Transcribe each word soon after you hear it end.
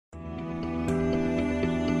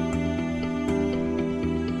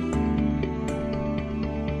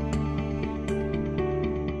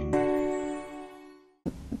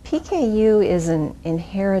PKU is an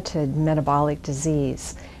inherited metabolic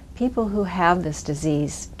disease. People who have this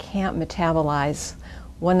disease can't metabolize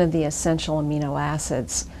one of the essential amino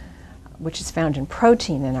acids, which is found in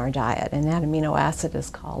protein in our diet, and that amino acid is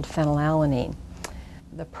called phenylalanine.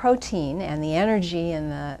 The protein and the energy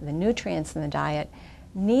and the nutrients in the diet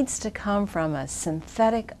needs to come from a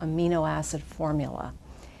synthetic amino acid formula.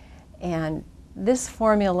 And this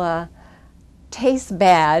formula tastes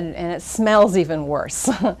bad and it smells even worse.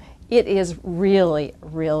 It is really,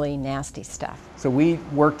 really nasty stuff. So we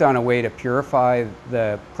worked on a way to purify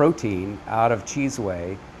the protein out of cheese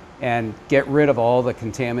whey and get rid of all the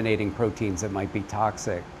contaminating proteins that might be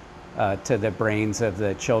toxic to the brains of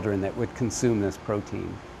the children that would consume this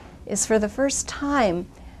protein. Is for the first time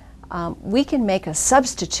we can make a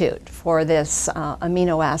substitute for this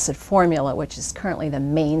amino acid formula, which is currently the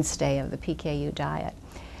mainstay of the PKU diet.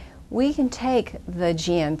 We can take the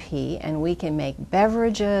GMP and we can make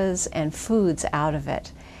beverages and foods out of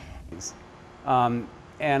it.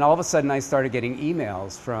 And all of a sudden I started getting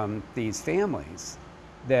emails from these families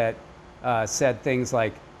that said things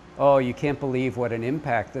like, oh, you can't believe what an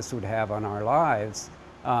impact this would have on our lives.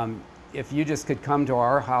 If you just could come to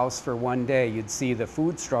our house for one day, you'd see the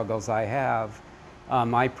food struggles I have.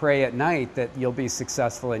 I pray at night that you'll be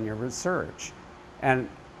successful in your research. And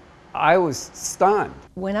I was stunned.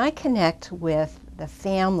 When I connect with the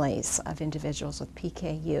families of individuals with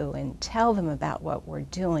PKU and tell them about what we're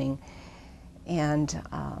doing and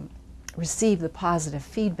receive the positive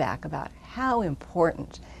feedback about how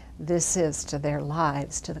important this is to their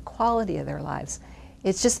lives, to the quality of their lives,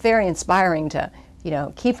 it's just very inspiring to,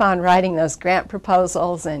 keep on writing those grant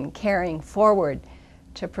proposals and carrying forward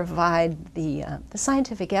to provide the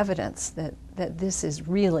scientific evidence that this is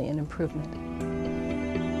really an improvement.